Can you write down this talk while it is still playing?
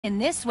In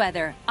this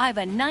weather, I've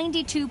a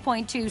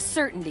 92.2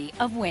 certainty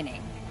of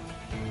winning.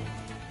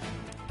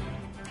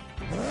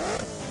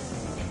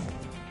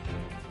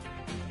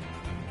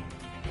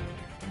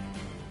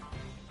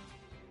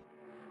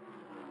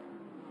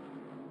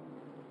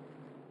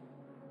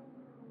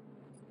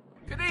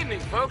 Good evening,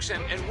 folks,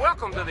 and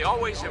welcome to the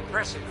always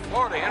impressive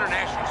Florida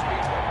International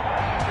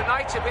Speedway.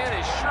 Tonight's event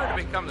is sure to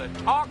become the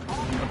talk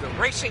of the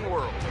racing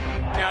world.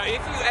 Now, if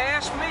you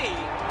ask me,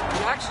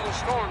 Jackson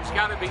Storm's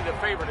got to be the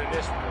favorite in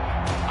this one.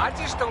 I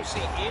just don't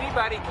see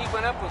anybody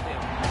keeping up with him.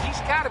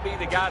 He's got to be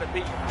the guy to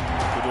beat.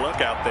 Good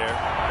luck out there.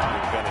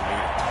 You're going to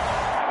need it.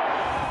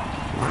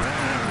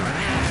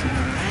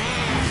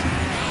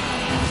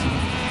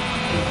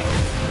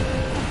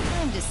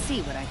 Time to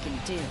see what I can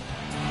do.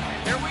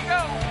 And here we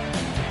go.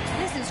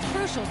 This is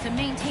crucial to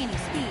maintaining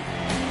speed.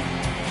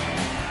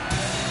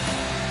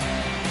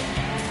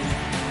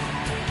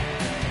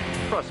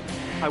 Trust me,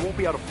 I won't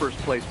be out of first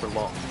place for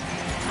long.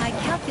 I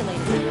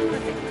calculated it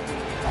perfectly.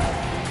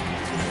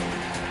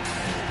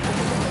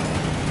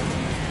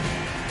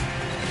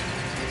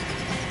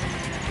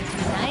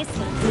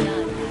 Nicely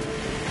done.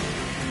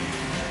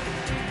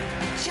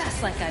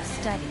 Just like I've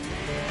studied.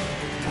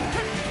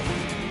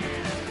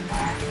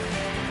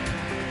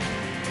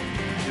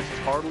 This is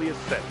hardly a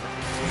set.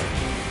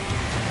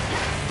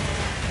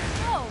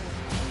 Oh!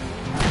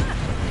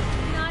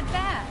 Not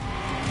bad.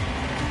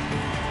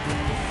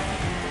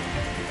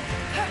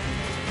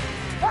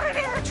 What an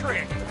air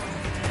trick!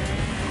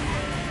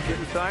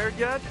 Getting tired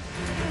yet?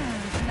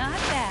 Not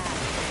bad.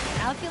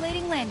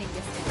 Calculating landing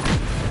distance.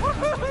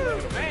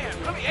 Woohoo! Man,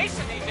 really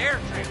acing these air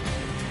tricks.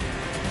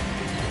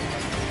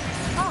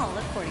 All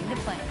according to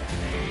plan.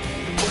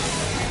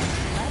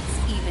 Let's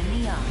even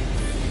the odds.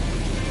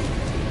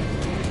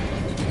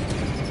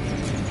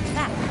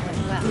 That went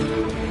well.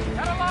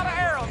 Got a lot of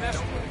air on this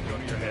one. Go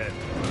to your head.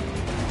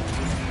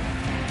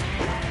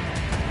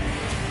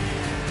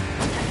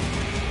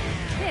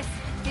 This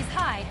is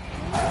high.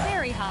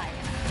 Very high.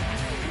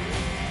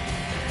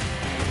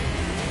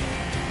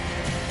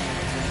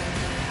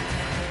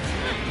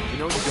 You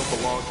know you don't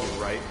belong here,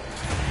 right?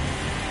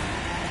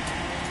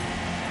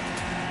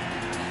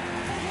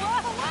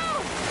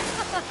 Whoa!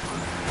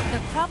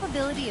 The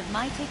probability of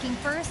my taking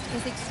first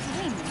is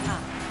extremely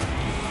high.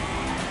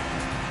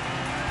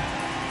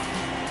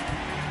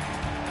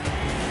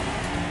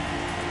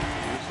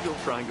 You're still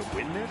trying to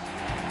win this?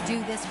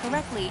 Do this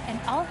correctly, and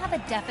I'll have a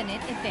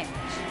definite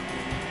advantage.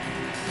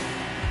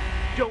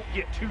 Don't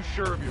get too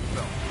sure of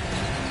yourself.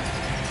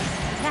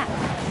 That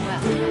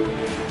well.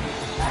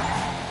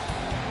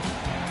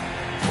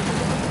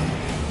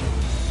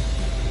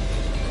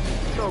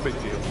 No big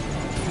deal.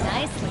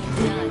 Nicely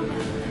done.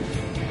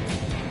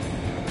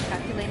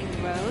 Calculating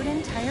road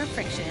and tire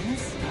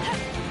frictions.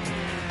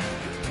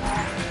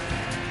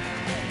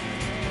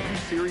 You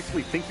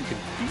seriously think you can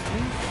beat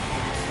me?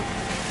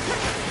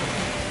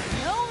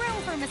 No room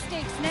for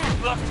mistakes now.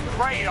 Looks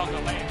great on the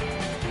landing.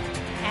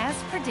 As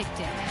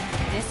predicted,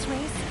 this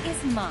race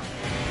is mine.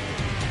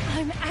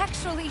 I'm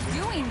actually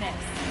doing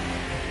this.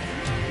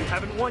 You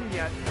haven't won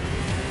yet.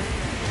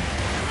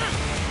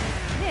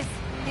 This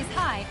is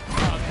high.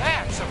 Now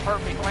that's a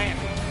perfect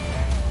landing.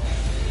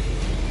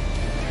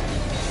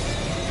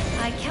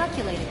 I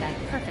calculated that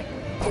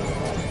perfectly.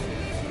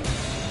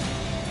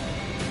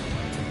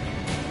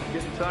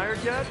 Getting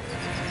tired yet?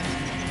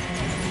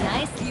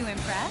 Nice. You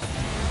impressed?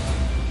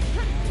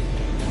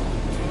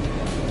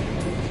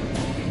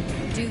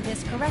 Do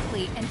this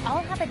correctly, and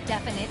I'll have a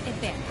definite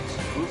advantage.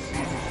 We'll see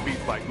who speed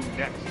fight who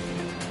next.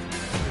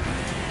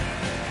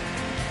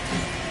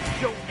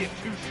 Don't get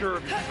too sure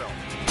of yourself.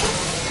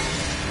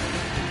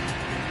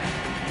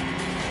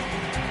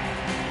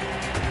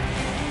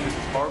 This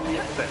is hardly a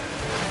set.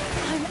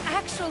 I'm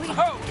actually...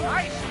 Oh,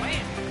 nice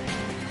landing.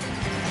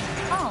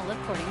 All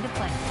according to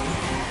plan.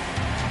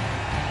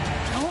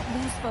 Don't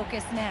lose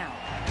focus now.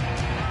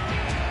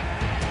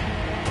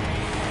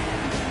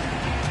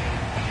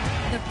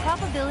 The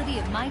probability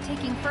of my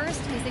taking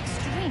first is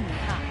extremely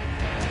high.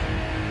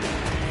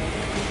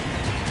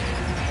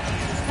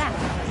 That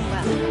went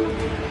well.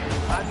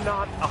 I'm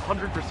not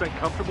 100%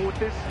 comfortable with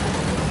this.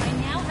 I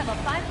now have a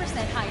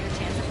 5% higher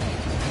chance of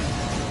winning.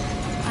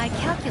 I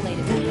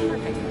calculated that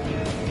perfectly.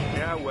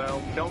 Yeah,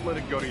 well, don't let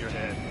it go to your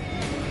head.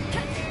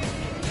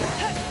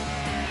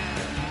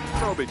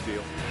 No big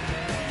deal.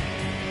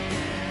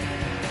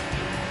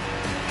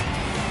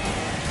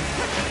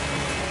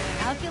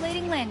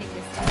 Calculating landing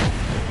distance.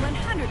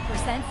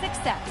 100%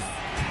 success.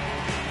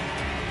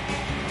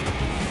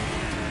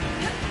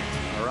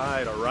 All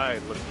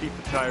right, let's keep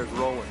the tires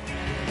rolling.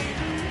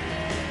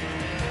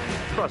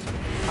 Trust me,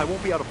 I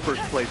won't be out of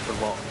first place for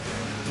long.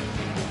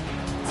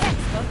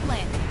 Textbook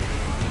landing.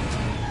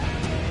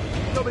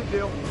 No big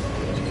deal.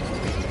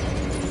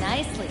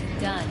 Nicely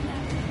done.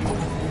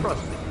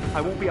 Trust me,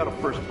 I won't be out of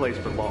first place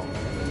for long.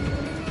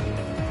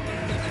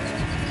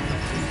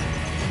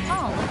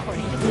 All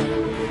according to plan.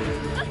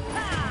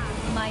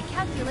 My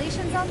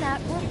calculations on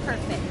that were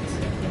perfect.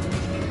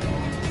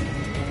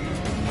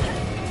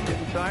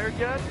 Getting tired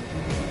yet?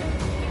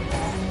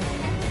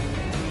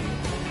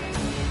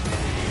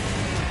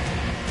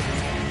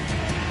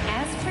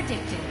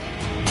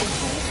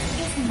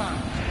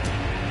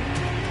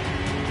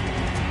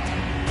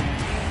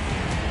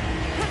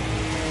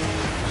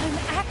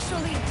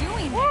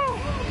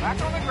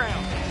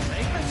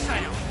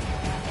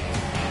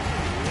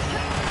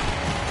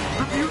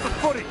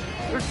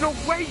 no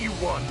way you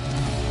won.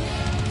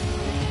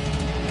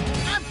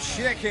 I'm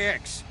Chick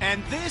Hicks,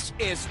 and this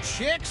is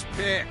Chick's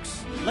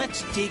Picks.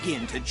 Let's dig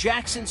into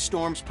Jackson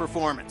Storm's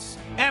performance.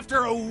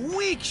 After a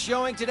weak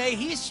showing today,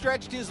 he's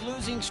stretched his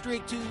losing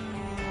streak to...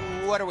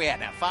 what are we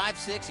at now? 5,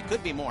 6? It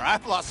could be more.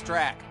 I've lost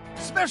track.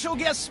 Special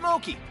guest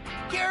Smokey,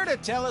 care to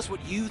tell us what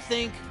you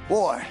think?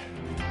 Boy,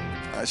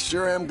 I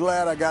sure am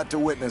glad I got to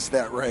witness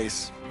that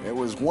race. It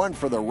was one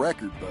for the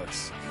record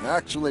books. It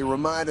actually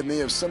reminded me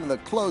of some of the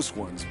close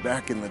ones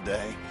back in the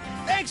day.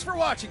 Thanks for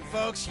watching,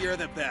 folks. You're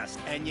the best.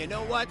 And you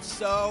know what?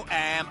 So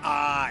am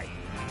I.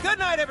 Good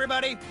night,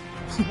 everybody.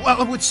 Well,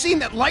 it would seem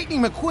that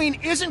Lightning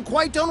McQueen isn't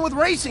quite done with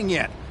racing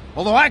yet.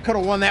 Although I could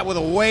have won that with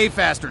a way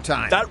faster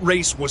time. That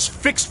race was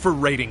fixed for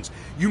ratings.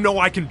 You know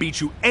I can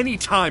beat you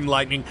anytime,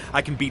 Lightning.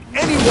 I can beat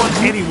anyone,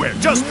 anywhere.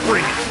 Just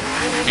bring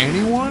it.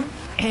 Anyone?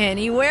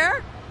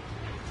 Anywhere?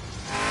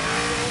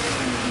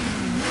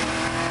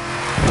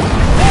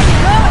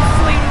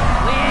 We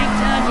ain't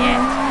done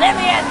yet. Let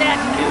me at that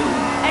new.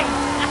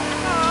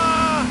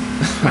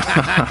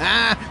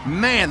 Hey.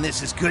 Man,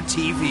 this is good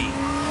TV.